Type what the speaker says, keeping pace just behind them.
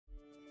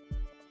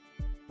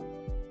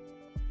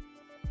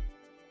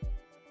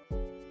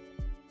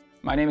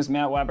My name is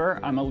Matt Weber.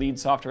 I'm a lead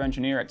software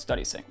engineer at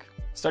StudySync.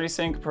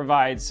 StudySync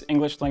provides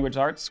English language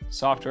arts,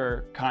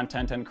 software,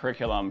 content, and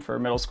curriculum for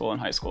middle school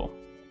and high school.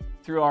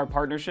 Through our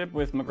partnership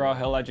with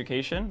McGraw-Hill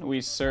Education, we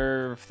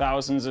serve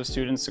thousands of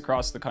students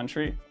across the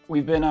country.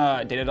 We've been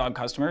a Datadog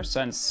customer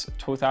since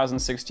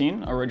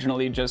 2016,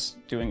 originally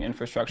just doing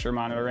infrastructure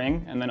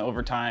monitoring, and then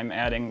over time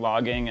adding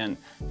logging and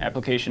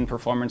application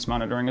performance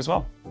monitoring as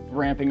well.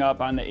 Ramping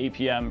up on the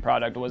APM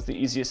product was the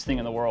easiest thing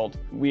in the world.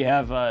 We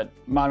have a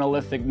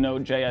monolithic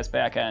node.js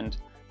backend,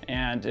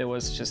 and it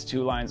was just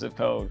 2 lines of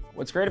code.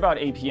 What's great about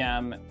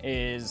APM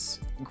is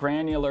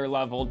granular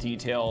level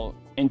detail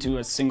into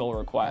a single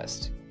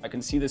request. I can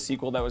see the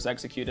SQL that was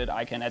executed.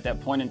 I can, at that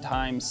point in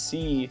time,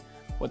 see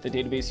what the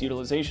database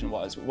utilization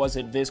was. Was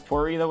it this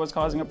query that was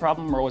causing a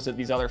problem, or was it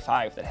these other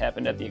 5 that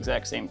happened at the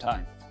exact same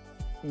time?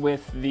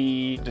 With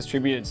the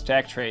distributed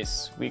stack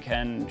trace, we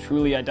can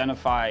truly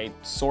identify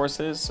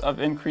sources of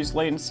increased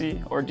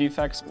latency or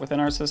defects within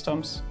our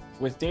systems.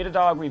 With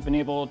Datadog, we've been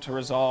able to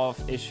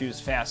resolve issues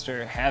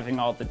faster having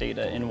all the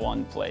data in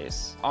one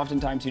place.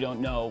 Oftentimes you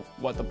don't know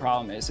what the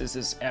problem is. Is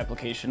this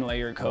application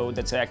layer code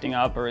that's acting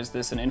up, or is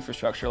this an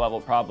infrastructure level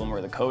problem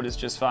where the code is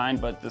just fine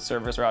but the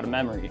servers are out of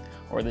memory,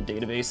 or the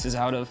database is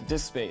out of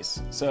disk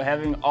space? So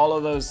having all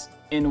of those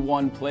in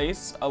one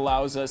place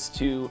allows us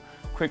to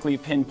quickly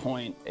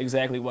pinpoint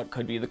exactly what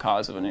could be the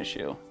cause of an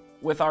issue.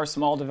 With our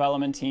small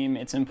development team,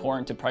 it's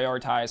important to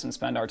prioritize and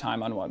spend our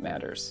time on what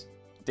matters.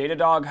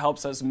 Datadog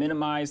helps us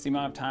minimize the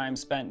amount of time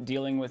spent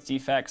dealing with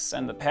defects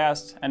in the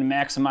past and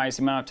maximize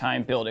the amount of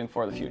time building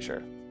for the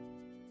future.